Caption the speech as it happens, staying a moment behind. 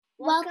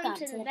Welcome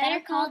to the Better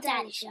Call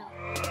Daddy Show.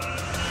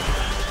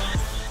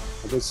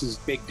 This is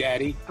Big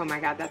Daddy. Oh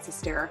my God, that's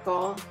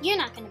hysterical. You're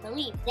not going to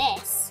believe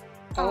this.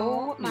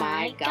 Oh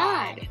my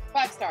God.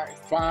 5 stars.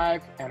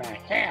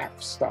 5.5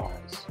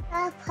 stars.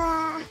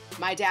 Papa.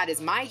 My dad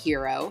is my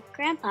hero.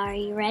 Grandpa, are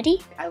you ready?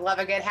 I love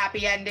a good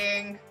happy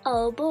ending.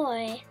 Oh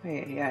boy.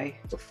 Hey.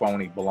 It's a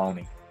phony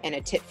baloney. And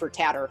a tit for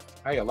tatter.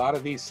 Hey, a lot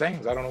of these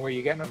things, I don't know where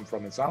you're getting them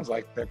from. It sounds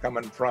like they're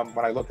coming from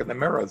when I look in the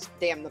mirrors.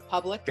 Damn the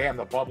public. Damn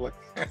the public.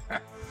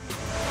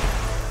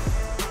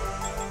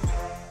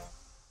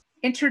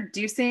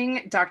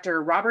 Introducing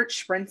Dr. Robert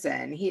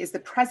Shprintzen. He is the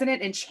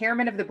president and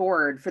chairman of the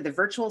board for the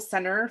Virtual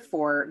Center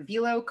for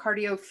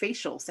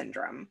Velocardiofacial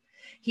Syndrome.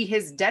 He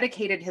has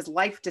dedicated his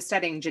life to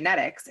studying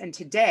genetics, and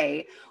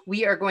today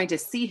we are going to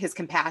see his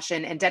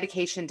compassion and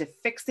dedication to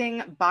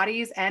fixing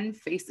bodies and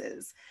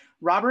faces.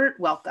 Robert,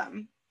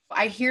 welcome.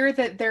 I hear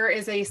that there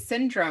is a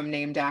syndrome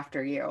named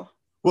after you.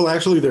 Well,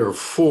 actually, there are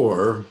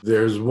 4.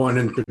 There's one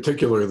in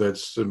particular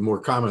that's more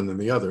common than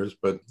the others,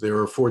 but there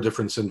are 4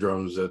 different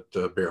syndromes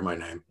that bear my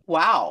name.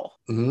 Wow.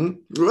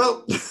 Mm-hmm.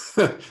 Well,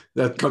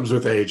 that comes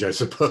with age, I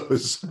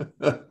suppose.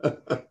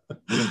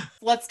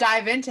 Let's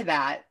dive into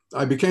that.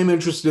 I became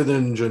interested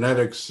in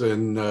genetics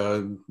in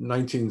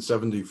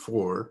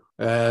 1974.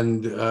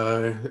 And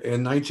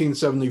in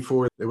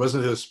 1974, there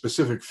wasn't a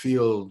specific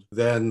field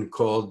then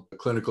called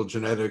clinical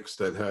genetics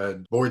that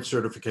had board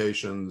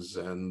certifications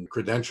and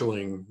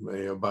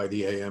credentialing by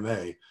the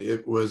AMA.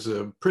 It was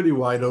a pretty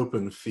wide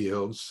open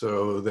field,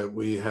 so that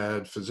we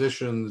had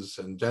physicians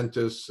and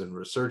dentists and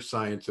research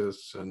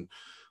scientists and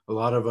a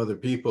lot of other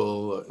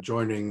people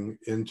joining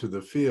into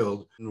the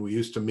field. And we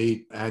used to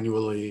meet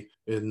annually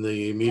in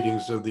the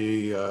meetings of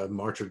the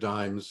March of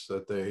Dimes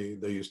that they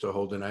used to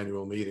hold an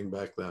annual meeting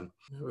back then.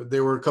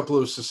 There were a couple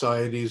of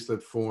societies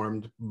that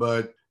formed,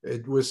 but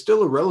it was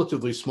still a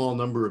relatively small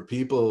number of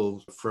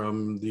people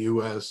from the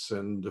US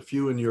and a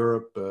few in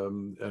Europe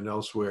and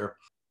elsewhere.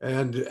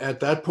 And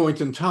at that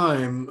point in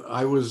time,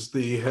 I was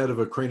the head of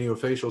a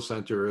craniofacial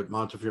center at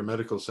Montefiore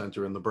Medical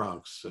Center in the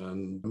Bronx.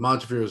 And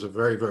Montefiore is a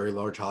very, very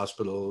large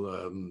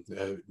hospital,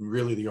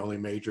 really the only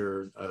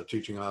major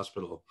teaching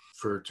hospital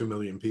for 2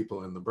 million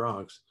people in the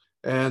Bronx.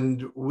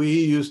 And we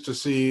used to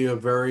see a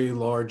very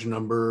large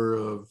number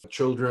of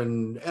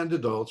children and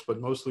adults,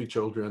 but mostly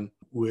children,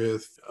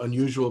 with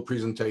unusual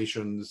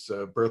presentations.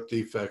 Birth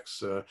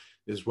defects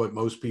is what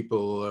most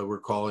people were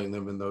calling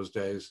them in those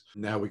days.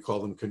 Now we call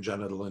them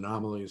congenital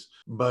anomalies.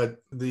 But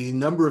the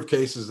number of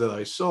cases that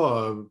I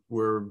saw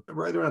were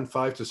right around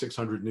 500 to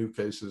 600 new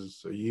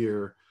cases a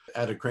year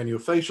at a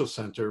craniofacial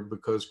center,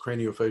 because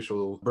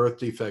craniofacial birth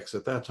defects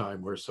at that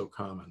time were so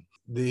common.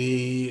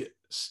 The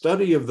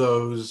study of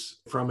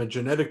those from a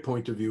genetic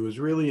point of view is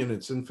really in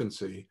its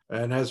infancy.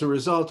 And as a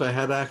result, I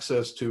had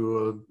access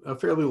to a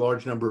fairly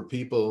large number of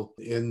people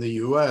in the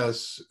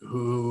US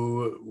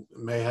who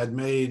had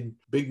made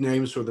big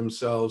names for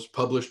themselves,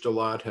 published a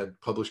lot,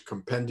 had published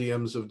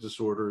compendiums of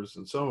disorders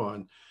and so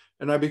on.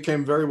 And I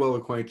became very well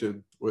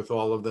acquainted with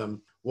all of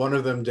them. One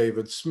of them,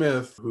 David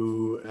Smith,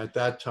 who at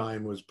that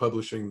time was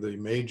publishing the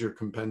major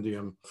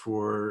compendium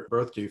for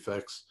birth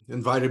defects,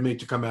 invited me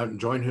to come out and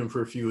join him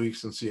for a few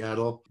weeks in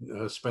Seattle,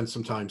 spent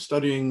some time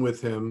studying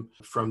with him.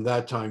 From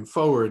that time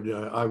forward,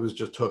 I was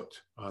just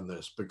hooked on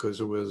this because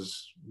it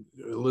was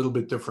a little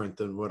bit different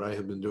than what I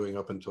had been doing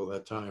up until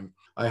that time.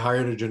 I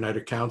hired a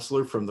genetic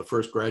counselor from the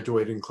first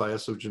graduating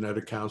class of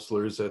genetic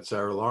counselors at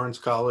Sarah Lawrence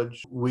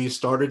College. We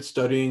started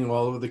studying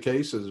all of the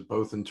cases,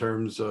 both in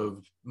terms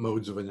of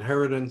modes of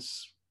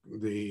inheritance,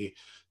 the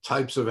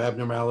types of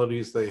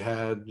abnormalities they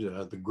had,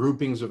 the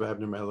groupings of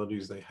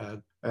abnormalities they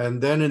had.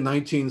 And then in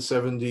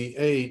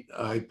 1978,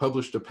 I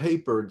published a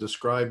paper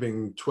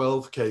describing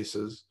 12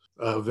 cases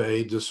of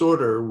a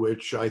disorder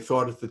which I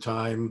thought at the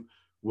time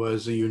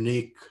was a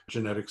unique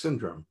genetic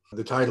syndrome.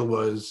 The title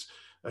was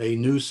A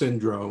New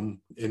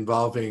Syndrome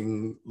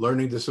Involving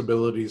Learning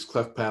Disabilities,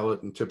 Cleft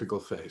Palate, and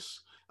Typical Face.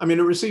 I mean,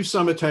 it received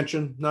some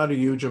attention, not a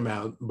huge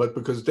amount, but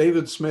because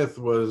David Smith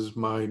was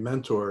my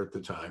mentor at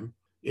the time,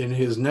 in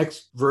his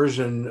next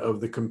version of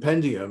the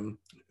compendium,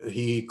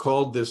 he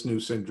called this new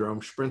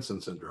syndrome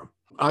Shprintzen syndrome.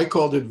 I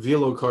called it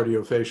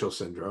velocardiofacial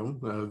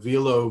syndrome.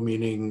 Velo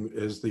meaning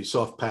is the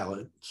soft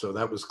palate, so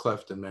that was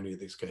cleft in many of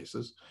these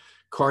cases.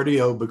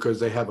 Cardio because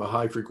they have a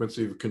high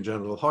frequency of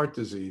congenital heart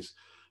disease,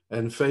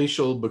 and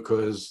facial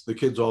because the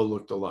kids all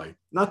looked alike.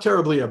 Not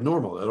terribly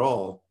abnormal at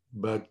all,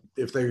 but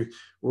if they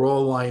were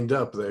all lined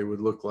up, they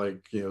would look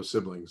like,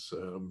 siblings.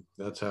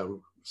 That's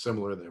how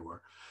similar they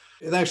were.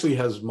 It actually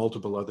has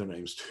multiple other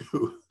names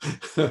too,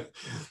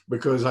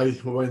 because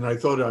when I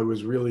thought I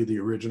was really the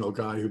original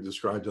guy who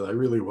described it, I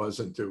really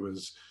wasn't. It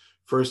was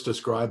first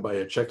described by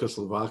a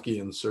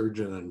Czechoslovakian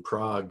surgeon in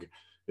Prague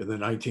in the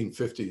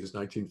 1950s,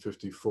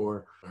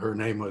 1954. Her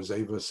name was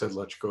Eva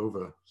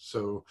Sedlačková.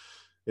 So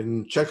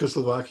in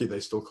Czechoslovakia, they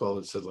still call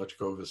it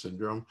Sedlačková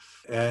syndrome.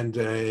 And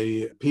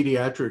a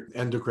pediatric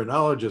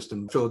endocrinologist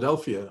in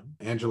Philadelphia,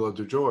 Angelo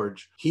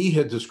DeGeorge, he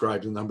had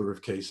described a number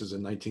of cases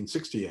in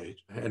 1968,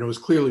 and it was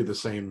clearly the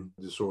same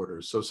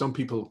disorder. So some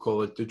people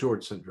call it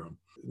DeGeorge syndrome.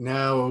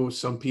 Now,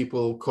 some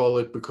people call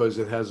it, because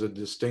it has a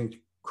distinct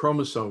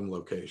chromosome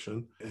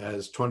location,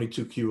 as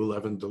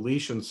 22q11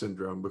 deletion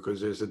syndrome,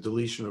 because there's a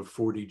deletion of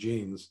 40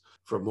 genes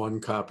from one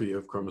copy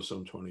of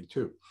chromosome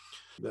 22.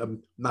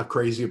 I'm not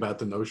crazy about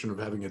the notion of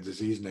having a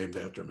disease named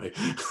after me.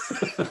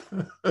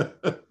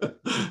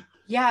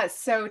 Yeah,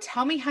 so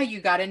tell me how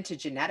you got into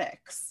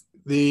genetics.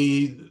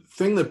 The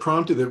thing that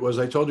prompted it was,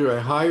 I told you I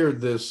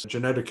hired this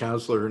genetic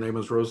counselor. Her name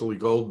was Rosalie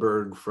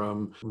Goldberg,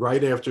 from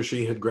right after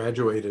she had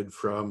graduated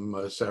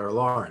from Sarah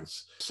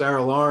Lawrence.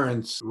 Sarah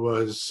Lawrence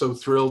was so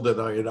thrilled that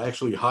I had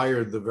actually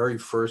hired the very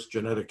first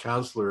genetic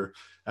counselor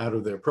out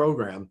of their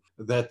program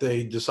that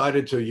they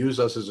decided to use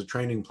us as a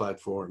training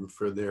platform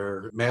for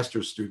their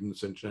master's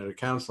students in genetic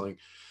counseling.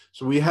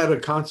 So we had a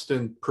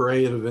constant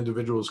parade of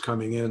individuals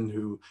coming in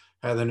who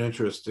had an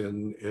interest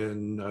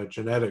in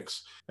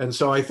genetics. And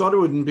so I thought it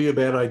wouldn't be a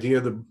bad idea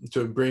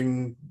to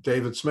bring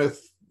David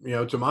Smith,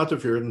 to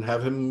Montefiore and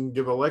have him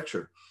give a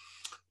lecture.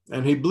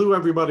 And he blew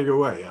everybody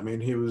away. I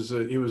mean, he was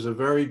a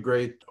very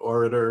great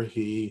orator.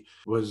 He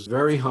was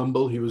very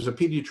humble. He was a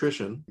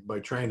pediatrician by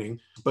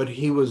training, but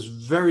he was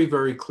very,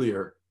 very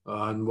clear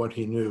on what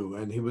he knew,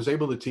 and he was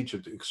able to teach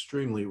it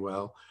extremely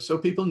well. So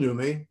people knew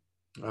me.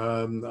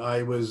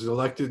 I was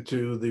elected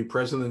to the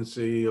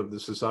presidency of the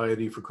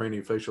Society for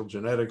Craniofacial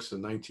Genetics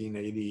in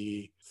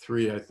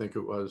 1983, I think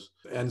it was.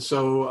 And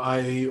so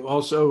I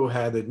also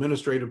had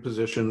administrative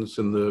positions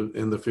in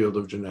the field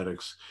of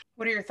genetics.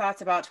 What are your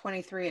thoughts about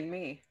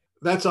 23andMe?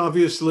 That's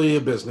obviously a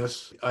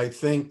business. I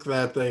think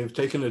that they've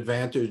taken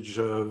advantage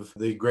of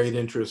the great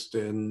interest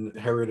in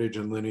heritage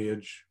and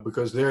lineage,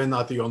 because they're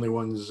not the only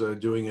ones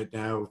doing it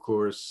now. Of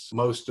course,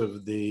 most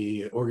of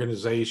the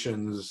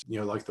organizations,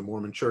 like the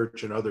Mormon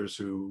Church and others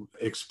who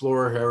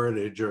explore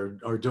heritage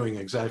are doing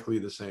exactly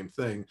the same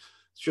thing.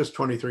 It's just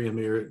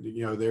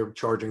 23andMe, they're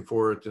charging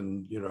for it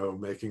and,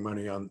 making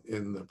money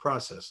in the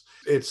process.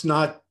 It's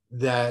not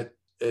that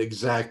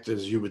exact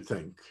as you would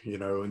think,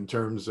 in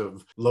terms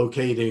of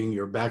locating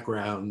your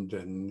background.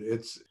 And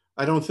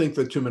I don't think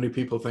that too many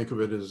people think of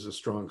it as a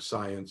strong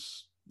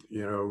science,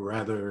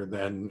 rather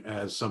than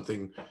as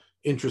something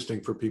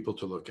interesting for people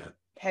to look at.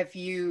 Have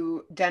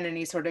you done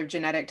any sort of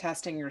genetic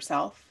testing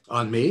yourself?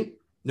 On me?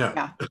 No.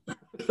 Yeah.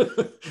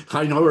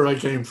 I know where I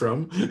came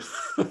from.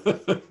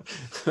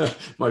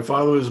 My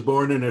father was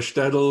born in a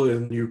shtetl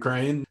in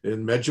Ukraine,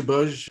 in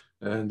Medjugorje.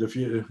 And if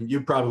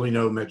you probably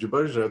know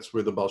Medjugorje, that's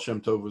where the Baal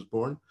Shem Tov was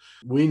born.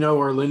 We know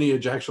our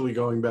lineage actually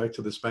going back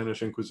to the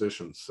Spanish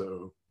Inquisition.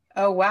 So.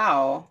 Oh,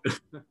 wow.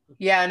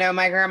 Yeah, no,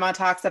 my grandma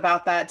talks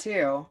about that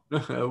too.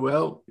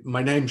 Well,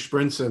 my name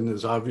Sprinson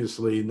is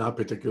obviously not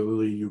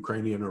particularly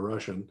Ukrainian or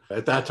Russian.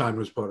 At that time, it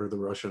was part of the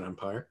Russian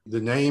Empire.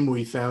 The name,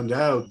 we found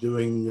out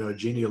doing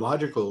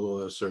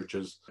genealogical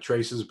searches,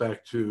 traces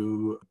back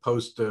to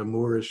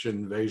post-Moorish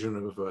invasion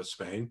of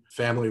Spain.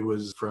 Family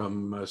was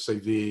from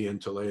Seville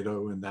and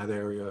Toledo, in that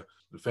area.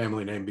 The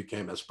family name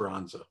became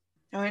Esperanza.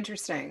 Oh,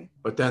 interesting.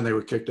 But then they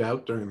were kicked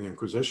out during the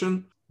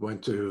Inquisition.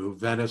 Went to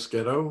Venice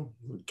ghetto,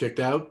 kicked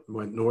out,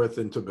 went north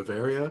into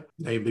Bavaria.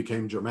 Name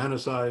became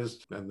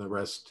Germanicized, and the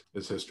rest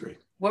is history.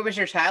 What was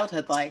your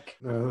childhood like?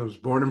 I was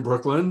born in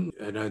Brooklyn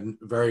in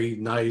a very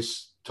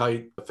nice,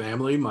 tight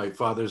family. My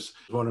father's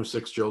one of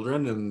 6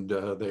 children,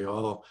 and they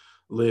all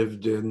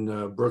lived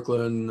in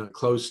Brooklyn,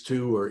 close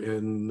to or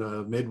in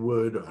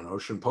Midwood on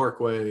Ocean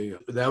Parkway.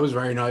 That was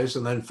very nice.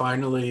 And then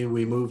finally,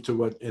 we moved to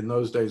what in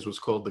those days was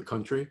called the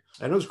country.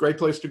 And it was a great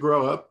place to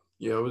grow up.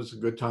 It was a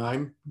good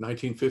time.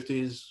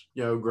 1950s,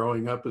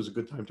 growing up is a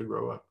good time to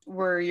grow up.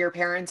 Were your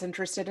parents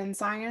interested in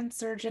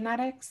science or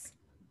genetics?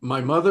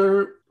 My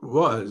mother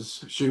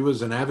she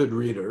was an avid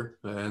reader,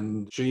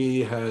 and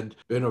she had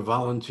been a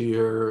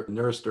volunteer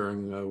nurse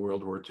during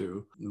World War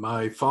II.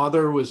 My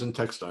father was in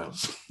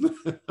textiles.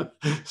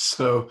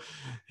 So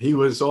he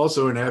was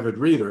also an avid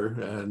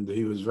reader, and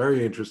he was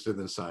very interested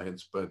in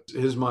science, but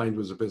his mind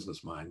was a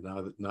business mind,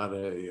 not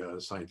a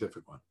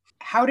scientific one.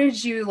 How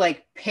did you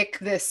pick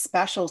this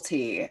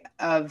specialty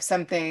of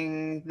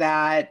something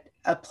that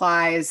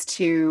applies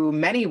to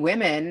many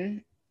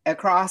women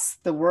across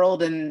the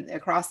world and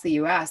across the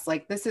US?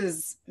 This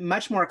is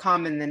much more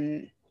common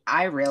than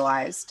I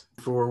realized.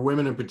 For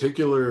women in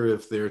particular,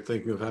 if they're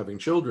thinking of having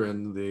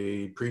children,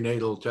 the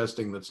prenatal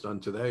testing that's done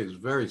today is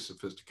very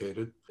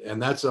sophisticated. And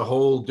that's a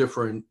whole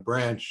different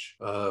branch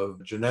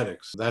of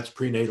genetics. That's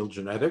prenatal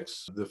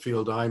genetics. The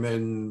field I'm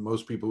in,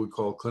 most people would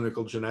call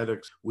clinical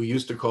genetics. We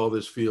used to call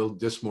this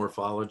field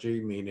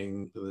dysmorphology,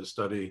 meaning the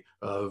study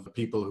of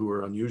people who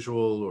are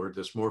unusual or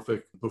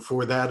dysmorphic.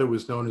 Before that, it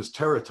was known as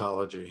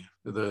teratology.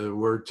 The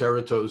word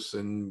teratos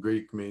in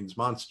Greek means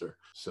monster.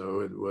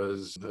 So it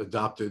was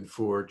adopted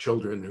for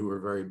children who were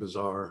very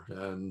bizarre,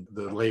 and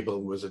the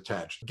label was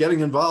attached.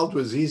 Getting involved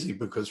was easy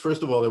because,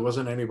 first of all, there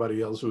wasn't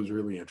anybody else who was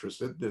really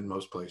interested in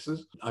most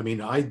places. I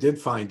mean, I did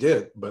find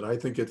it, but I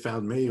think it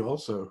found me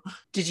also.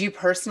 Did you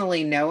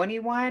personally know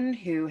anyone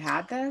who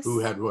had this? Who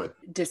had what?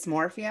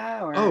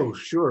 Dysmorphia? Or? Oh,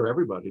 sure.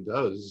 Everybody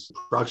does.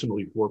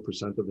 Approximately 4%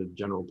 of the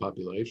general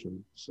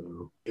population.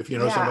 So if you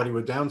know somebody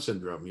with Down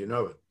syndrome, you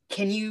know it.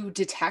 Can you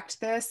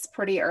detect this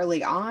pretty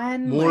early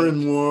on? More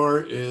and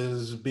more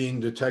is being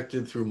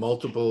detected through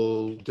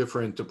multiple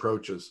different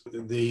approaches.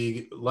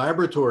 The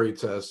laboratory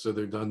tests that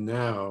are done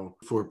now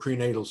for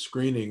prenatal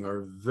screening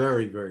are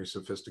very, very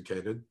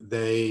sophisticated.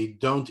 They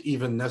don't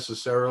even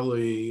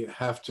necessarily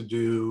have to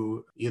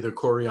do either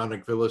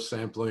chorionic villus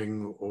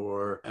sampling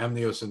or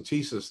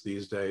amniocentesis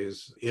these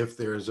days if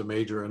there's a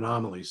major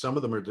anomaly. Some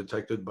of them are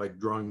detected by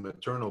drawing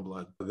maternal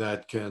blood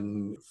that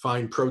can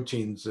find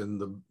proteins in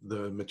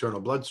the maternal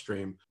bloodstream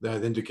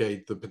that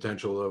indicate the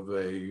potential of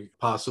a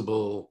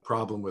possible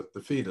problem with the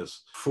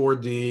fetus.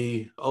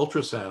 4D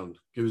ultrasound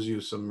gives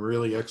you some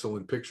really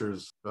excellent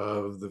pictures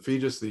of the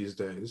fetus these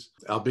days,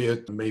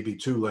 albeit maybe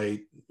too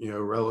late,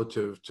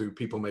 relative to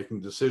people making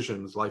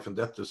decisions, life and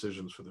death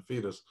decisions for the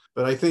fetus.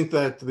 But I think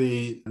that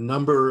the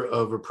number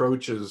of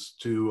approaches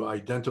to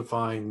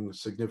identifying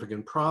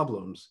significant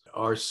problems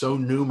are so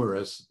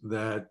numerous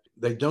that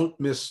they don't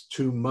miss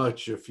too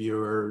much if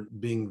you're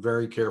being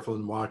very careful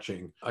and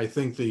watching. I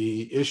think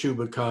the issue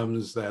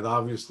becomes that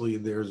obviously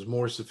there's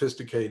more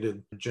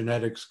sophisticated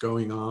genetics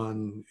going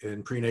on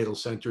in prenatal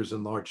centers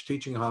and large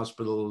teaching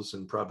hospitals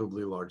and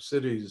probably large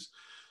cities.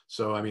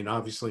 So, I mean,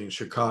 obviously in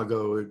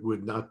Chicago, it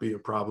would not be a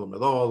problem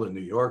at all. In New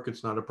York,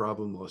 it's not a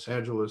problem, Los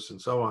Angeles,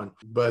 and so on.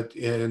 But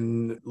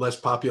in less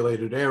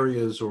populated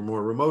areas or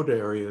more remote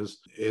areas,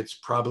 it's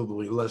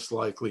probably less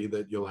likely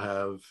that you'll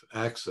have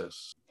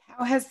access.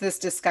 How has this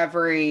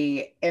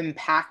discovery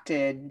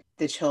impacted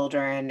the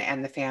children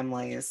and the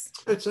families?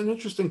 It's an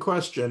interesting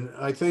question.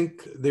 I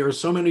think there are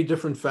so many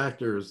different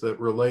factors that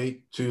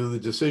relate to the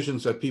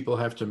decisions that people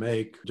have to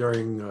make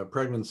during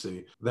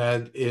pregnancy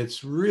that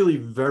it's really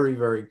very,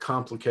 very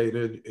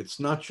complicated. It's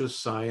not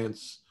just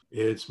science.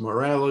 It's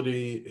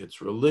morality,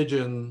 it's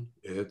religion,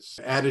 it's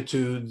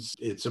attitudes,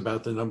 it's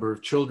about the number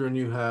of children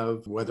you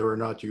have, whether or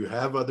not you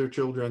have other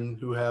children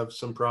who have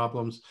some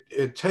problems.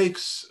 It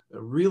takes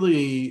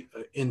really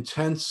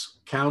intense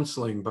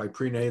counseling by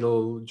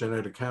prenatal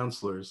genetic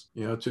counselors,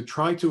 to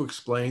try to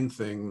explain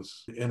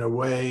things in a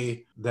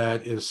way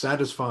that is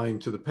satisfying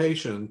to the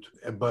patient,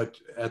 but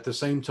at the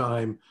same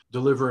time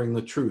delivering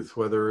the truth,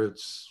 whether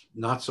it's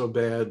not so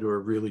bad or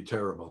really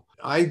terrible.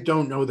 I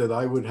don't know that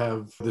I would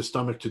have the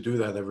stomach to do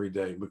that every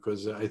day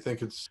because I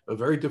think it's a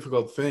very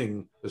difficult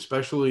thing,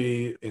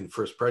 especially in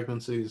first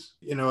pregnancies.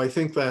 I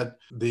think that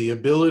the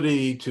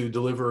ability to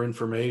deliver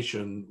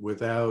information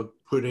without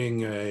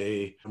putting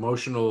a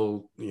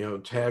emotional,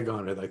 tag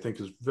on it, I think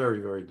is very,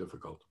 very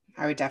difficult.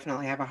 I would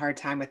definitely have a hard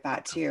time with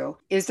that too.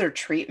 Is there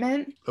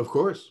treatment? Of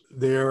course.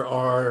 There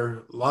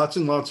are lots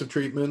and lots of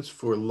treatments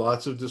for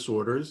lots of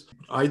disorders.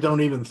 I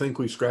don't even think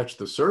we scratched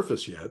the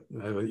surface yet,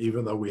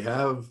 even though we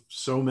have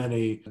so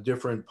many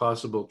different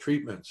possible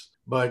treatments.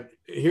 But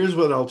here's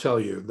what I'll tell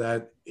you,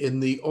 that in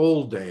the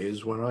old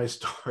days, when I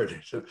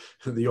started,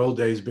 the old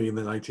days being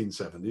the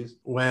 1970s,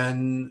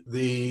 when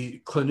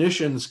the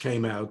clinicians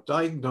came out,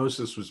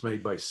 diagnosis was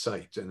made by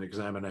sight and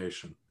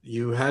examination.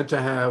 You had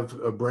to have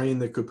a brain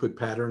that could put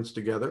patterns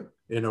together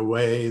in a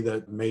way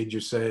that made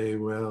you say,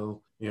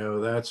 well,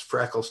 that's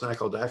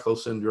Frackle-Snackle-Dackle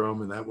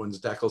syndrome, and that one's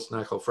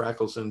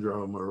Dackle-Snackle-Frackle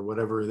syndrome, or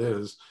whatever it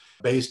is,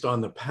 based on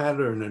the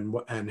pattern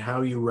and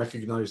how you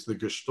recognize the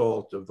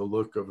gestalt of the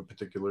look of a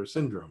particular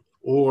syndrome,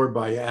 or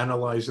by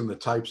analyzing the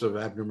types of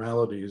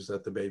abnormalities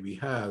that the baby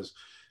has,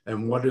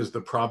 and what is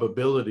the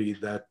probability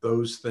that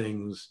those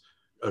things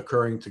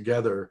occurring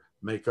together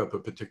make up a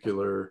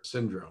particular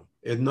syndrome.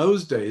 In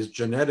those days,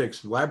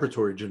 genetics,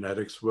 laboratory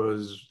genetics,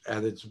 was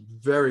at its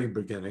very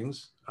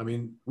beginnings. I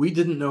mean, we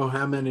didn't know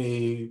how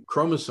many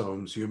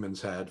chromosomes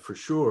humans had for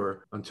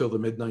sure until the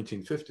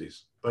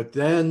mid-1950s. But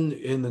then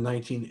in the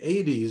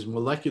 1980s,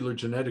 molecular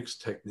genetics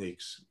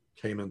techniques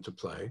came into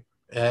play.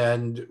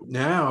 And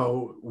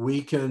now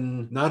we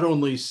can not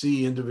only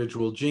see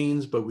individual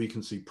genes, but we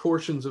can see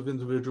portions of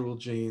individual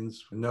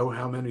genes, know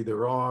how many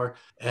there are,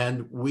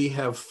 and we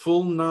have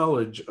full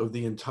knowledge of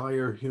the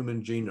entire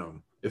human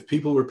genome. If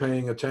people were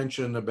paying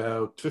attention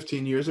about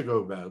 15 years ago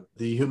about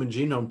the Human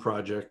Genome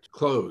Project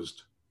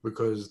closed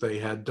because they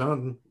had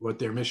done what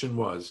their mission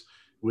was,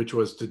 which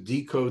was to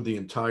decode the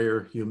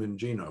entire human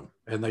genome.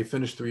 And they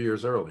finished 3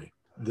 years early.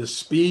 The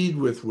speed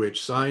with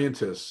which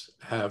scientists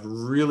have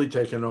really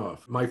taken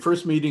off. My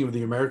first meeting of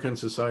the American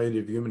Society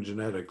of Human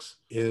Genetics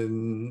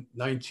in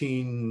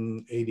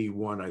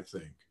 1981, I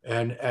think.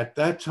 And at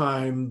that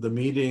time, the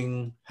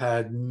meeting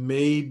had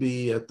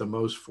maybe at the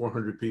most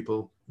 400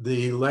 people.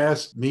 The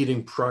last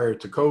meeting prior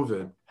to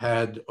COVID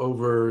had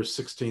over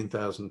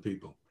 16,000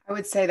 people. I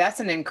would say that's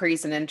an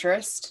increase in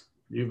interest.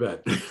 You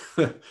bet.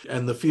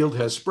 And the field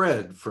has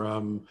spread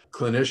from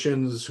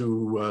clinicians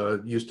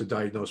who used to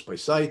diagnose by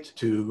sight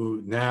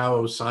to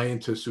now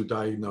scientists who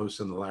diagnose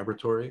in the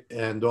laboratory,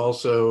 and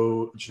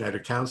also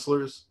genetic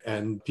counselors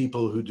and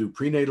people who do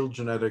prenatal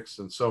genetics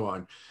and so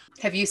on.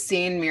 Have you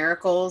seen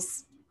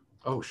miracles?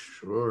 Oh,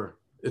 sure.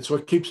 It's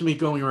what keeps me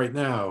going right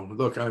now.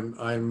 Look,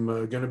 I'm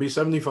going to be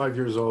 75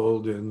 years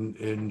old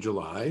in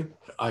July.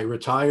 I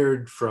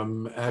retired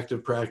from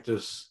active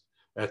practice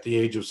at the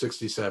age of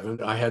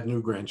 67. I had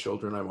new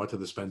grandchildren. I wanted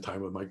to spend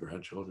time with my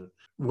grandchildren.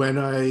 When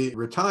I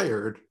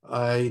retired,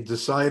 I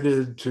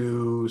decided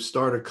to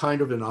start a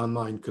kind of an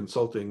online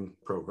consulting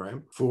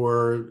program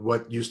for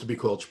what used to be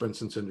called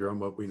Sprintzen syndrome,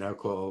 what we now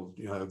call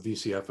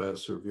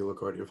VCFS or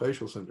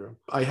velocardiofacial syndrome.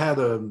 I had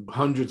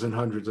hundreds and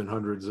hundreds and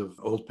hundreds of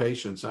old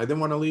patients. I didn't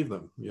want to leave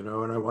them,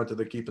 and I wanted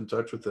to keep in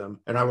touch with them.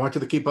 And I wanted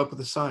to keep up with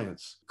the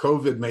science.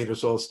 COVID made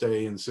us all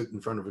stay and sit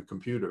in front of a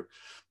computer.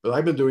 But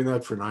I've been doing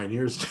that for 9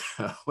 years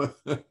now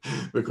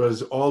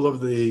because all of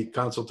the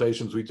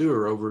consultations we do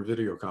are over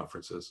video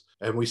conferences.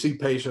 And we see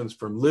patients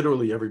from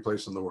literally every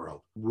place in the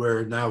world.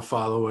 We're now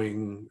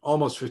following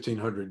almost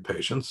 1,500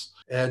 patients.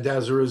 And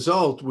as a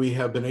result, we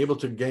have been able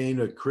to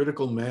gain a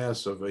critical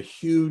mass of a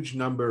huge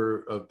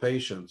number of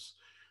patients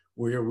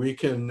where we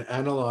can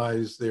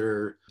analyze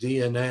their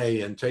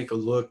DNA and take a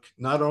look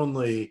not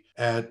only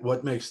at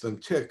what makes them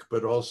tick,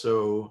 but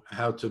also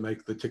how to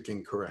make the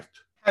ticking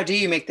correct. How do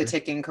you make the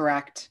ticking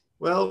correct?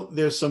 Well,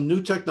 there's some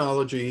new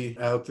technology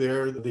out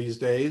there these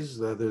days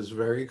that is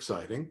very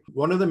exciting.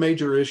 One of the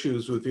major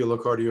issues with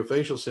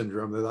velocardiofacial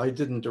syndrome that I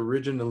didn't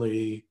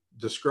originally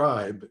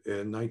describe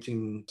in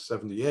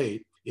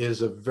 1978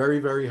 is a very,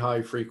 very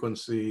high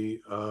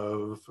frequency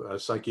of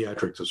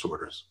psychiatric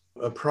disorders.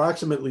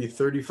 Approximately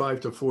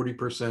 35 to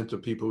 40%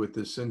 of people with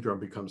this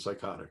syndrome become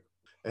psychotic.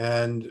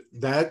 And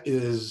that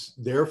is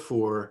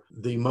therefore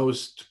the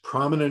most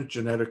prominent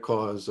genetic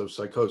cause of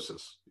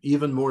psychosis,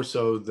 even more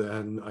so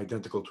than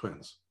identical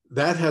twins.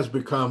 That has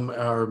become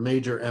our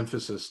major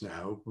emphasis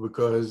now,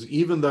 because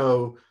even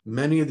though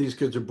many of these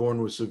kids are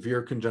born with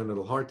severe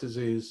congenital heart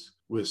disease,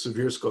 with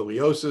severe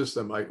scoliosis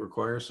that might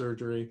require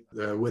surgery,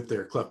 with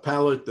their cleft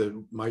palate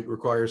that might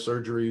require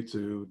surgery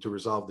to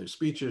resolve their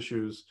speech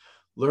issues,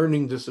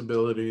 learning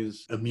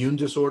disabilities, immune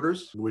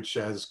disorders, which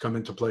has come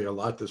into play a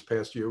lot this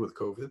past year with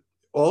COVID.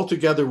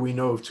 Altogether, we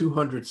know of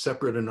 200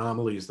 separate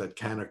anomalies that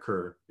can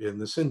occur in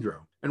the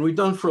syndrome. And we've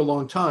done for a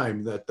long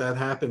time that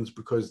happens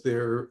because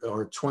there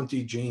are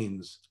 20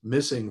 genes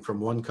missing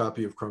from one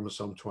copy of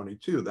chromosome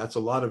 22. That's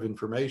a lot of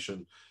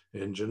information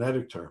in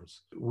genetic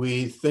terms.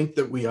 We think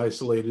that we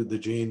isolated the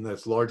gene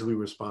that's largely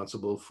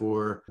responsible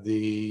for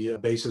the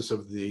basis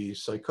of the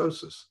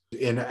psychosis.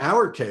 In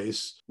our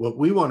case, what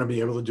we want to be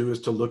able to do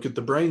is to look at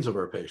the brains of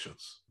our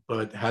patients.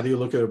 But how do you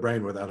look at a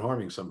brain without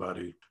harming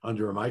somebody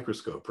under a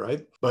microscope,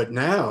 right? But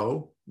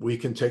now we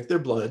can take their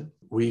blood,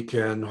 we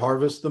can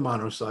harvest the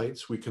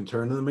monocytes, we can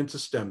turn them into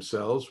stem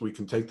cells, we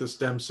can take the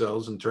stem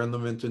cells and turn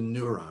them into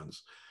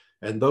neurons.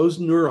 And those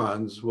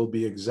neurons will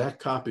be exact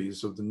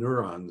copies of the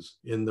neurons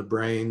in the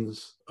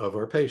brains of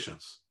our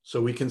patients.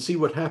 So we can see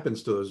what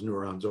happens to those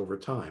neurons over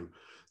time.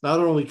 Not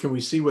only can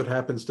we see what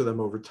happens to them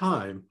over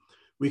time,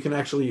 we can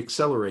actually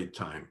accelerate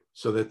time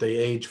so that they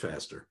age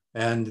faster.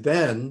 And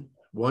then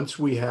once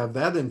we have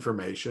that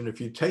information,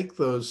 if you take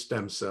those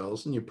stem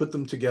cells and you put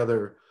them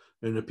together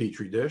in a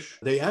petri dish,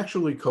 they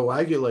actually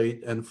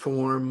coagulate and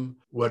form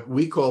what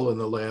we call in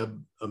the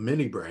lab a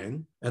mini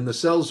brain, and the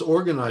cells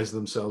organize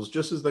themselves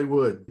just as they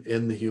would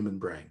in the human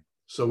brain.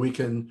 So we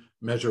can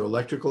measure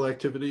electrical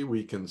activity,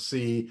 we can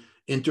see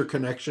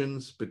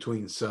interconnections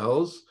between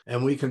cells,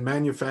 and we can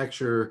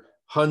manufacture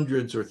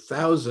hundreds or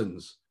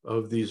thousands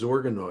of these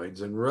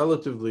organoids in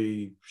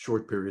relatively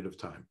short period of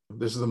time.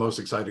 This is the most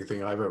exciting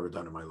thing I've ever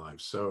done in my life.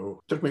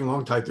 So it took me a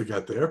long time to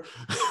get there,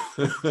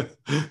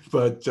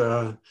 but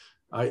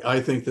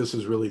I think this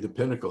is really the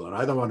pinnacle, and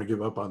I don't want to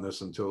give up on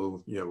this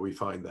until we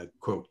find that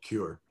quote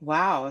cure.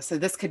 Wow, so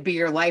this could be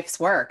your life's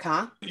work,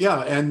 huh?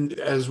 Yeah, and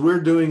as we're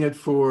doing it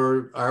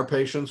for our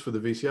patients, for the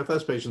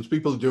VCFS patients,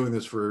 people are doing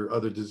this for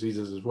other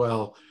diseases as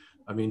well.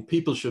 I mean,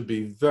 people should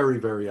be very,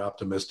 very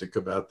optimistic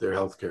about their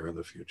healthcare in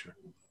the future.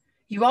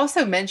 You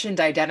also mentioned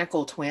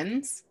identical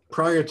twins.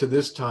 Prior to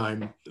this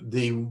time,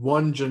 the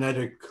one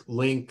genetic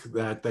link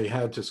that they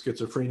had to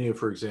schizophrenia,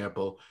 for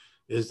example,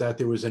 is that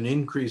there was an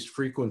increased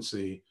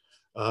frequency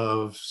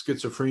of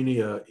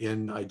schizophrenia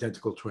in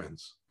identical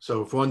twins.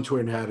 So if one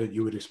twin had it,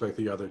 you would expect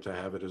the other to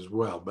have it as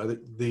well.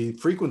 But the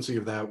frequency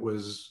of that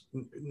was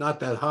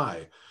not that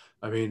high.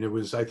 I mean, it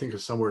was, I think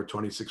it's somewhere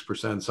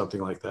 26%, something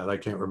like that. I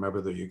can't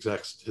remember the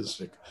exact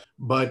statistic.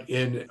 But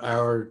in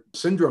our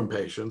syndrome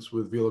patients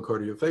with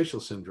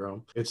velocardiofacial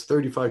syndrome, it's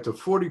 35 to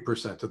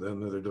 40% of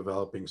them that are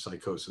developing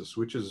psychosis,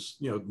 which is,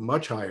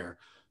 much higher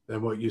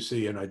than what you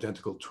see in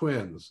identical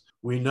twins.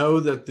 We know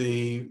that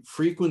the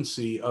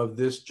frequency of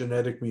this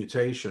genetic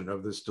mutation,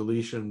 of this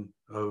deletion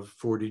of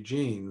 40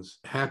 genes,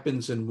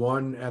 happens in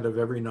 1 out of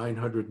every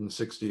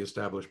 960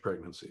 established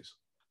pregnancies.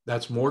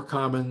 That's more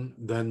common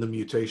than the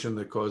mutation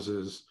that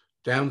causes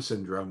Down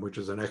syndrome, which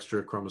is an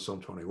extra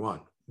chromosome 21.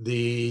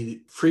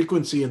 The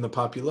frequency in the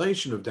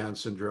population of Down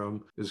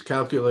syndrome is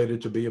calculated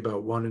to be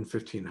about 1 in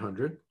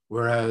 1,500,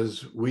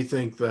 whereas we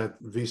think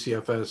that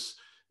VCFS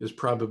is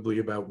probably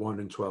about 1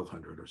 in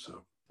 1,200 or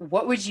so.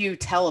 What would you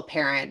tell a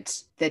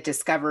parent that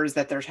discovers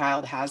that their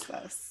child has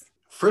this?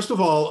 First of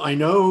all, I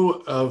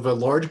know of a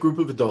large group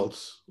of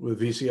adults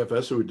with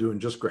VCFS who are doing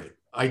just great.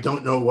 I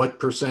don't know what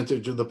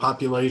percentage of the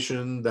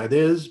population that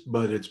is,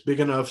 but it's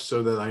big enough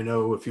so that I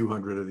know a few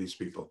hundred of these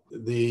people.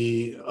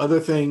 The other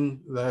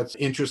thing that's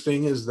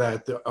interesting is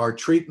that there are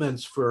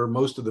treatments for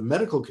most of the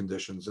medical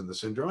conditions in the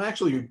syndrome.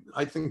 Actually,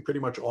 I think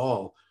pretty much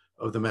all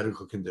of the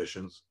medical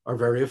conditions are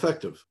very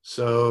effective.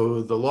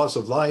 So the loss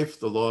of life,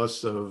 the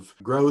loss of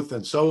growth,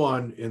 and so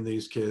on in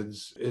these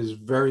kids is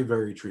very,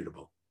 very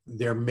treatable.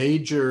 Their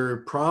major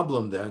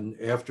problem then,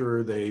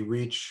 after they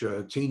reach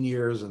teen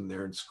years and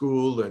they're in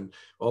school and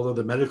all of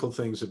the medical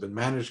things have been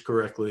managed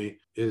correctly,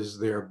 is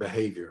their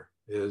behavior.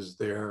 Is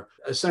their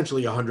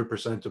essentially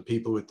 100% of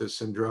people with this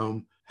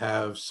syndrome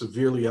have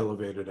severely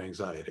elevated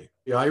anxiety.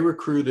 I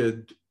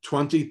recruited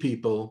 20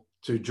 people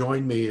to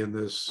join me in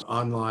this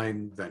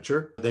online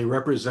venture. They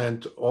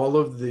represent all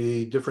of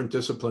the different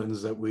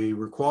disciplines that we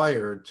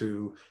require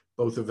to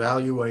both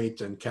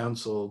evaluate and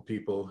counsel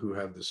people who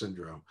have the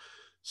syndrome.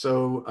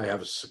 So I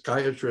have a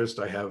psychiatrist,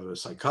 I have a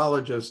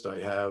psychologist, I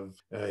have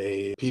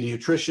a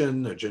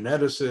pediatrician, a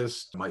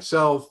geneticist,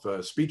 myself,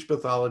 a speech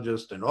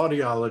pathologist, an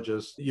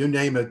audiologist, you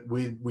name it,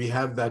 we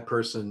have that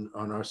person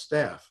on our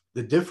staff.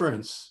 The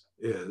difference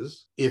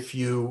is if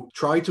you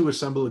try to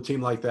assemble a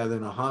team like that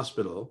in a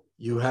hospital,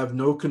 you have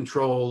no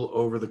control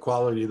over the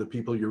quality of the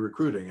people you're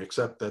recruiting,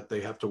 except that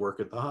they have to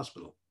work at the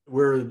hospital.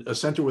 We're a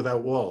center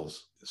without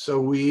walls. So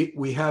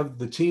we have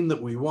the team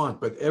that we want,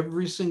 but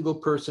every single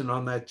person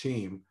on that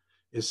team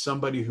is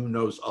somebody who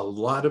knows a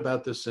lot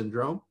about this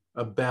syndrome.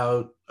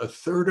 About a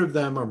third of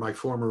them are my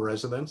former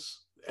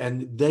residents,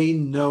 and they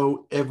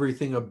know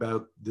everything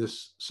about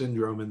this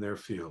syndrome in their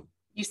field.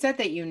 You said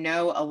that you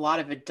know a lot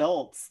of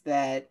adults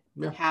that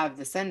have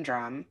the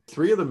syndrome.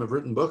 3 of them have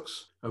written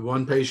books.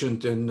 One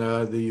patient in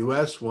the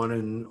US, one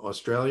in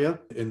Australia,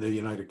 in the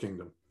United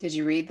Kingdom. Did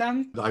you read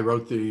them? I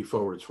wrote the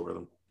forwards for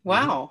them.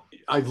 Wow.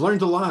 I've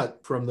learned a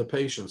lot from the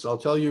patients. I'll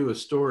tell you a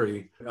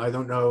story. I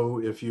don't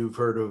know if you've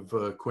heard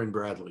of Quinn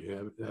Bradley.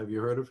 Have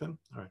you heard of him?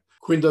 All right.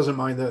 Quinn doesn't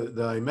mind that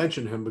I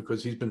mention him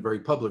because he's been very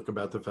public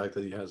about the fact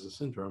that he has the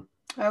syndrome.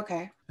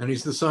 Okay. And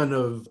he's the son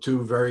of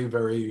 2 very,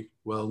 very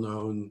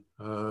well-known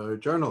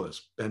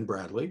journalists, Ben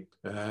Bradley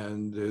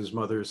and his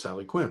mother,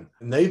 Sally Quinn.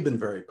 And they've been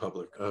very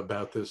public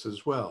about this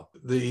as well.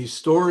 The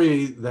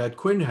story that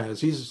Quinn has,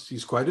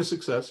 he's quite a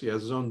success. He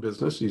has his own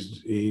business.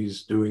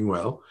 He's doing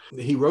well.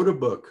 He wrote a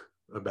book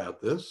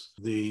about this.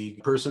 The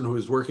person who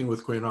was working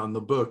with Quinn on the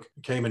book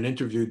came and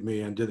interviewed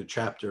me and did a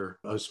chapter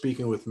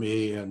speaking with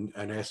me and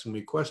asking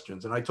me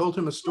questions. And I told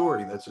him a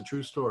story that's a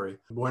true story.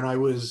 When I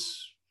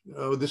was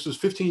this was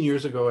 15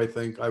 years ago, I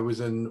think. I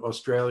was in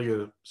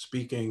Australia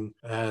speaking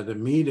at a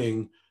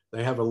meeting.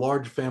 They have a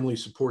large family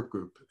support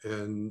group.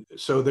 And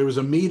so there was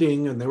a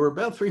meeting, and there were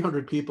about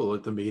 300 people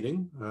at the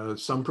meeting,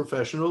 some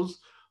professionals,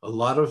 a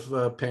lot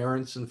of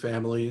parents and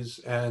families,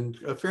 and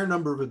a fair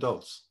number of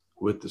adults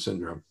with the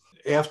syndrome.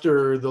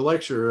 After the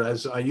lecture,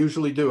 as I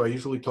usually do, I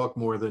usually talk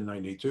more than I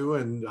need to,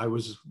 and I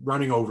was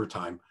running over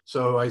time.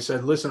 So I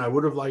said, listen, I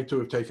would have liked to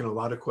have taken a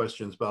lot of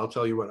questions, but I'll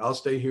tell you what, I'll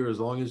stay here as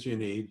long as you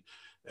need.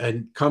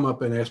 And come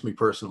up and ask me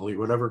personally,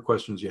 whatever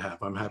questions you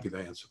have, I'm happy to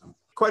answer them.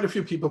 Quite a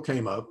few people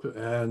came up,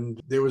 and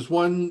there was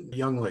one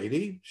young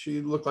lady.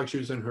 She looked like she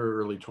was in her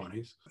early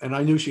 20s. And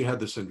I knew she had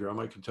the syndrome.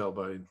 I could tell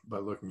by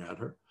looking at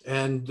her.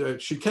 And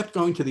she kept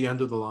going to the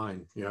end of the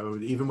line. You know,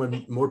 even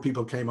when more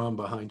people came on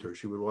behind her,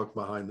 she would walk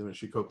behind them and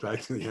she'd go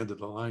back to the end of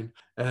the line.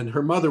 And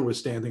her mother was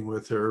standing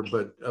with her,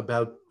 but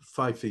about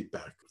 5 feet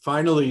back.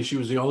 Finally, she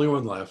was the only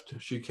one left.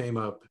 She came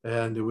up,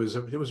 and it was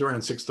around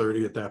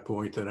 6:30 at that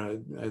point,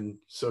 and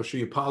so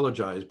she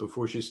apologized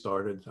before she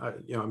started.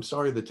 I'm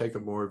sorry to take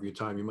up more of your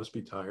time. You must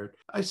be tired.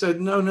 I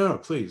said, no,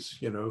 please.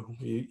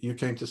 You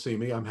came to see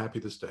me. I'm happy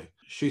to stay.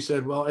 She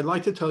said, well, I'd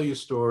like to tell you a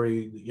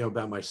story,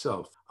 about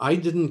myself. I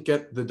didn't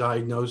get the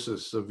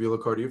diagnosis of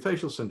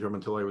velocardiofacial syndrome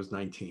until I was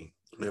 19.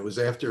 It was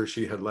after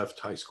she had left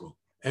high school.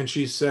 And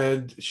she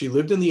said she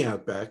lived in the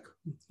outback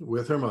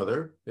with her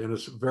mother in a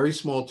very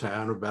small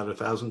town of about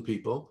 1,000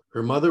 people.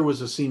 Her mother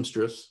was a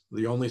seamstress,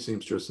 the only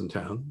seamstress in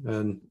town.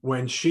 And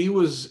when she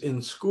was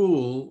in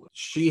school,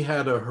 she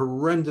had a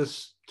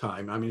horrendous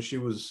time. I mean, she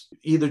was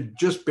either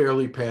just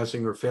barely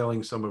passing or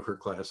failing some of her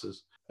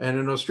classes. And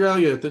in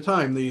Australia at the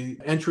time, the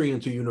entry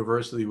into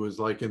university was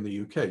like in the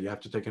UK. You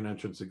have to take an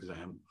entrance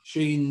exam.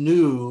 She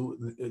knew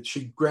that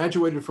she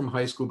graduated from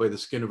high school by the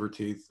skin of her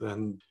teeth,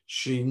 and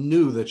she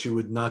knew that she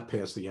would not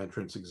pass the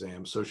entrance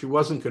exam. So she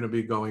wasn't going to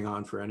be going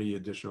on for any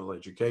additional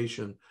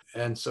education.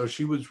 And so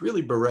she was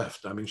really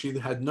bereft. I mean, she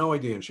had no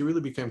idea, and she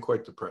really became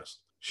quite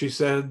depressed. She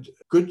said,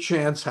 good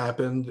chance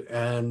happened,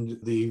 and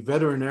the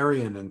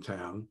veterinarian in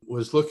town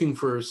was looking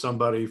for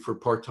somebody for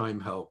part-time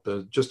help,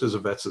 just as a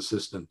vet's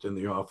assistant in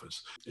the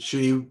office.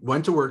 She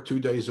went to work 2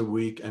 days a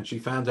week, and she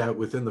found out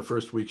within the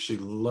first week she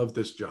loved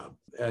this job.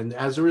 And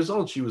as a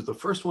result, she was the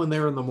first one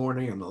there in the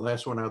morning and the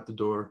last one out the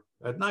door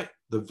at night.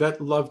 The vet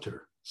loved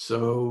her.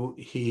 So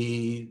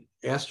he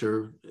asked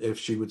her if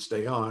she would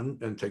stay on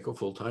and take a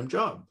full-time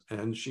job,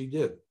 and she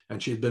did.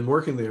 And she'd been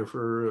working there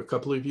for a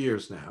couple of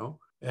years now.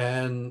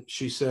 And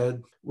she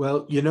said,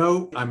 well,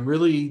 I'm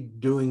really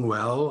doing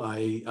well.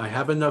 I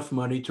have enough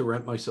money to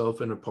rent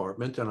myself an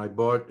apartment, and I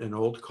bought an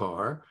old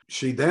car.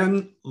 She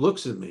then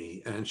looks at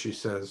me and she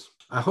says,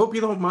 I hope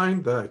you don't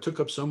mind that I took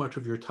up so much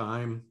of your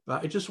time.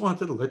 I just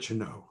wanted to let you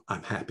know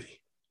I'm happy.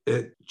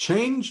 It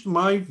changed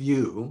my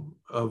view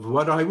of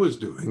what I was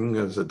doing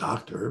as a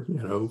doctor,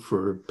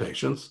 for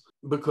patients,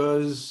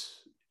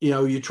 because,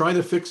 you try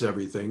to fix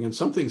everything and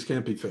some things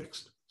can't be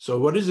fixed. So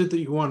what is it that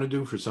you want to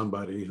do for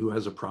somebody who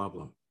has a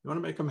problem? You want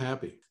to make them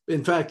happy.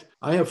 In fact,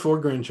 I have 4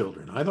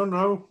 grandchildren. I don't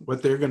know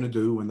what they're going to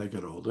do when they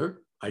get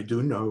older. I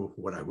do know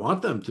what I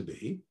want them to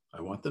be.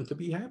 I want them to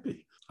be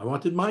happy. I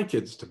wanted my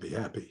kids to be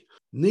happy.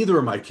 Neither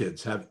of my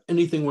kids have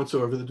anything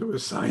whatsoever to do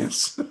with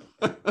science,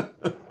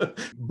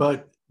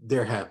 but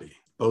they're happy.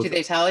 Both. Do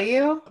they tell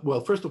you?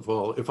 Well, first of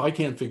all, if I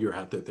can't figure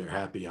out that they're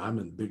happy, I'm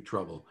in big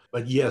trouble.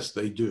 But yes,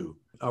 they do.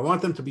 I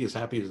want them to be as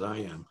happy as I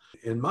am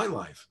in my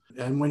life.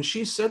 And when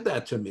she said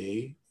that to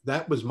me,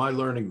 that was my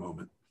learning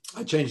moment.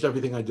 I changed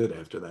everything I did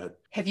after that.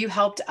 Have you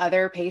helped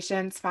other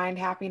patients find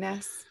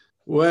happiness?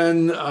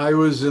 When I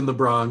was in the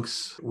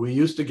Bronx, we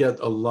used to get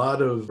a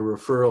lot of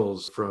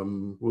referrals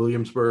from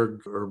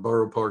Williamsburg or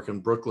Borough Park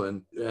in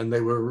Brooklyn, and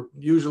they were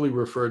usually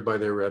referred by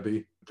their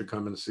Rebbe to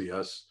come and see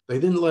us. They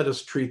didn't let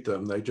us treat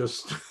them. They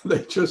just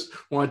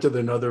wanted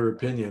another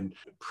opinion.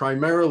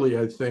 Primarily,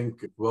 I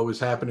think what was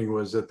happening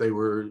was that they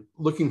were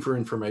looking for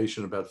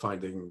information about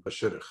finding a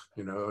shidduch,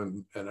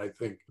 and I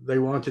think they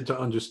wanted to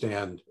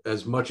understand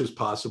as much as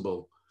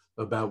possible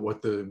about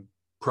what the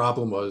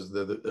problem was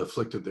that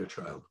afflicted their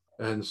child.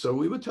 And so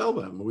we would tell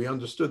them, we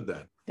understood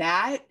that.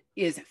 That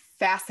is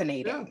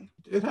fascinating.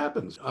 Yeah, it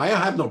happens. I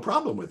have no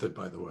problem with it,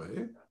 by the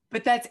way.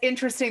 But that's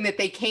interesting that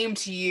they came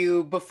to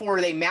you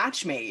before they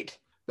match made.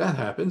 That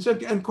happens.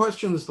 And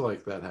questions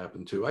like that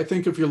happen too. I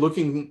think if you're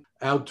looking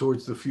out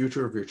towards the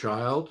future of your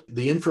child,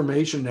 the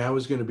information now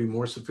is going to be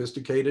more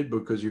sophisticated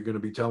because you're going to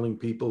be telling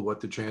people what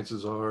the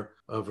chances are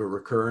of a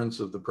recurrence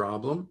of the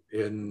problem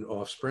in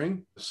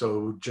offspring.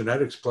 So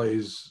genetics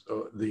plays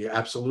the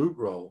absolute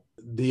role.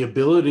 The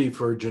ability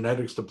for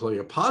genetics to play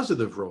a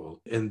positive role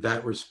in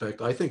that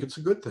respect, I think it's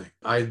a good thing.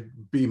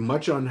 I'd be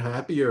much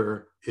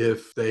unhappier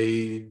if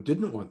they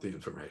didn't want the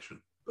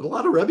information. But a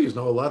lot of Rebbes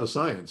know a lot of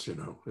science,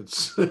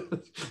 It's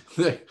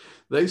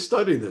they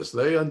study this,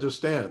 they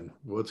understand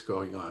what's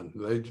going on.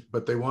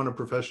 But they want a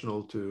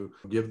professional to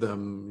give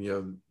them,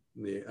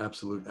 the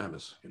absolute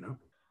emes,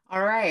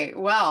 All right.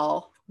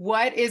 Well,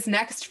 what is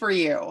next for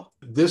you?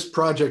 This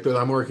project that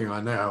I'm working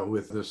on now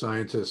with the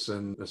scientists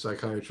and the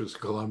psychiatrists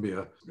at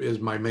Columbia is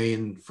my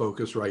main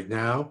focus right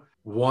now.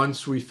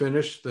 Once we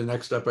finish, the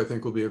next step, I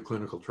think, will be a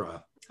clinical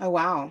trial. Oh,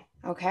 wow.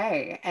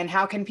 Okay. And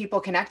how can people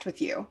connect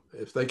with you?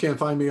 If they can't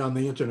find me on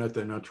the internet,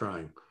 they're not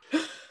trying.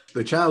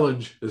 The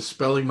challenge is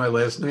spelling my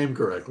last name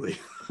correctly.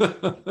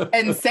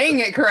 And saying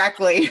it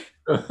correctly.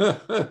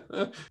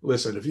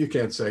 Listen, if you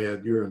can't say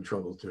it, you're in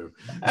trouble too.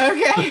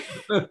 Okay.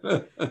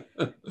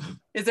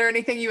 Is there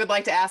anything you would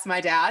like to ask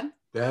my dad?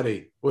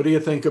 Daddy, what do you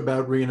think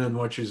about Rena and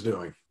what she's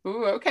doing?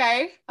 Ooh,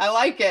 okay. I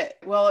like it.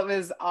 Well, it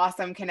was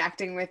awesome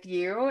connecting with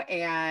you,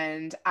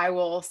 and I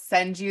will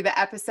send you the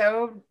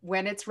episode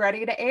when it's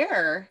ready to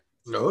air.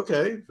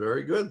 Okay,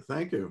 very good.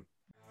 Thank you.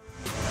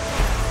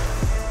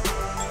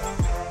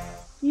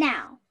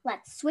 Now,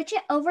 let's switch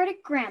it over to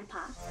Grandpa.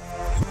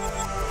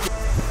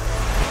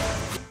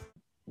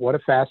 What a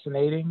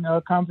fascinating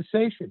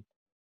conversation.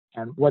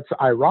 And what's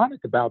ironic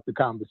about the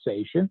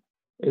conversation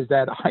is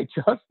that I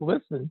just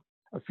listened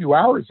a few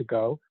hours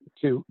ago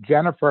to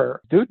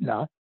Jennifer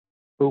Doudna,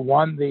 who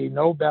won the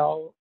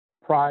Nobel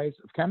Prize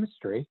of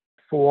Chemistry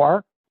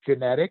for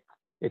genetic.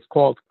 It's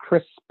called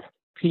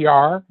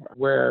CRISPR,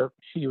 where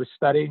she was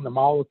studying the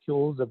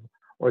molecules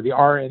or the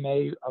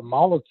RNA of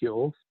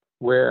molecules,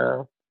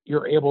 where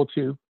you're able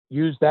to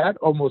use that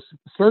almost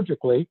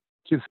surgically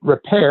to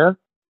repair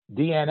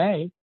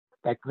DNA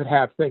that could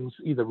have things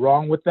either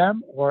wrong with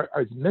them or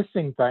is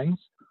missing things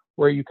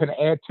where you can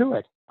add to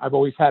it. I've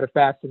always had a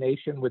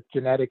fascination with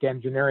genetic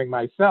engineering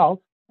myself.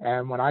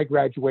 And when I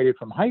graduated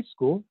from high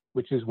school,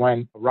 which is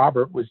when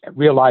Robert was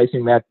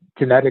realizing that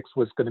genetics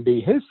was going to be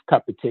his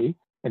cup of tea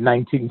in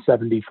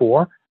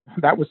 1974,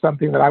 that was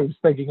something that I was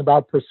thinking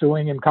about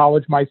pursuing in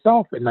college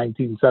myself in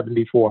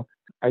 1974.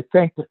 I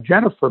think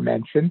Jennifer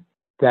mentioned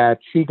that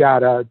she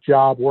got a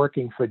job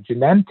working for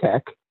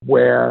Genentech,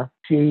 where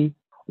she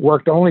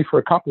worked only for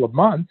a couple of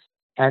months,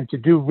 and to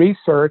do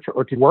research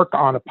or to work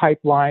on a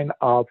pipeline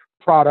of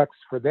products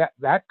for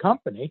that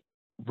company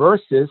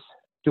versus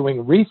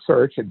doing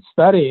research and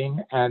studying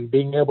and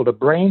being able to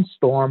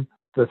brainstorm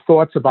the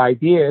thoughts of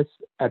ideas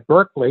at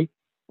Berkeley,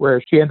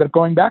 where she ended up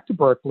going back to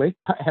Berkeley.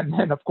 And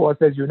then, of course,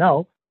 as you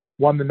know,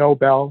 won the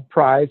Nobel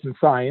Prize in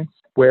Science,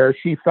 where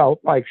she felt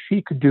like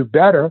she could do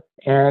better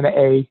in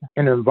an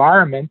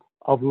environment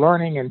of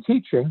learning and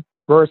teaching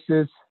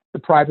versus the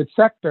private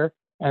sector.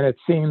 And it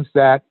seems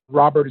that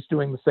Robert is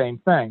doing the same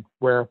thing,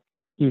 where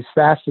he's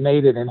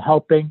fascinated in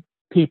helping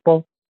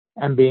people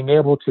and being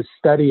able to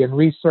study and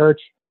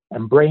research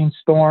and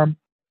brainstorm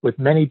with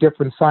many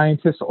different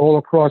scientists all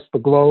across the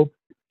globe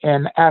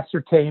in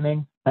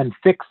ascertaining and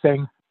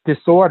fixing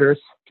disorders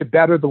to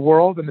better the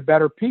world and the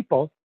better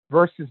people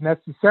versus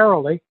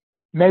necessarily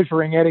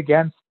measuring it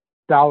against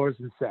dollars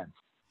and cents.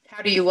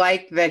 How do you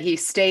like that he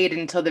stayed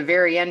until the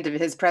very end of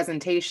his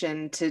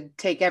presentation to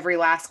take every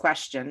last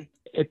question?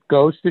 It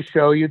goes to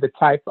show you the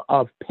type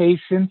of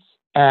patience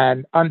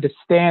and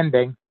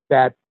understanding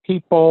that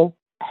people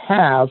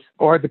have,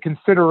 or the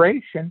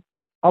consideration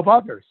of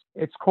others.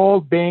 It's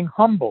called being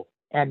humble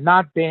and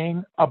not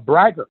being a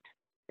braggart.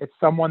 It's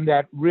someone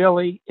that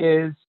really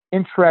is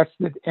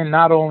interested in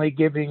not only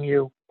giving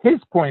you his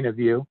point of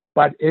view,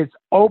 but is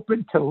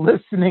open to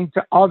listening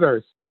to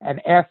others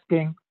and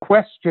asking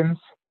questions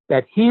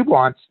that he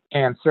wants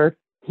answered.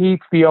 He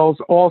feels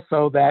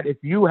also that if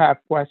you have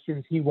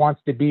questions, he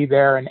wants to be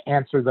there and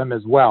answer them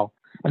as well.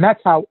 And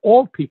that's how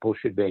all people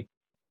should be.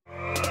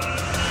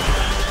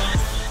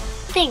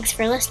 Thanks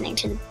for listening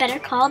to the Better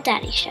Call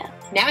Daddy Show.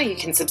 Now you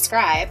can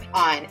subscribe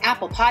on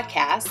Apple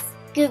Podcasts,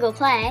 Google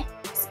Play,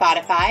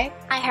 Spotify,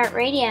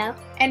 iHeartRadio,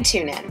 and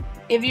TuneIn.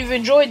 If you've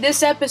enjoyed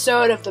this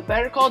episode of the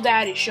Better Call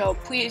Daddy Show,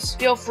 please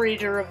feel free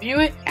to review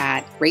it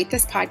at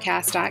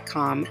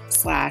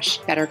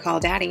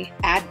ratethispodcast.com/BetterCallDaddy.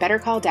 Add Better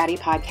Call Daddy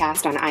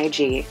Podcast on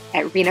IG,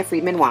 at Rena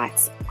Friedman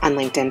Watts on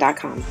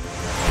LinkedIn.com.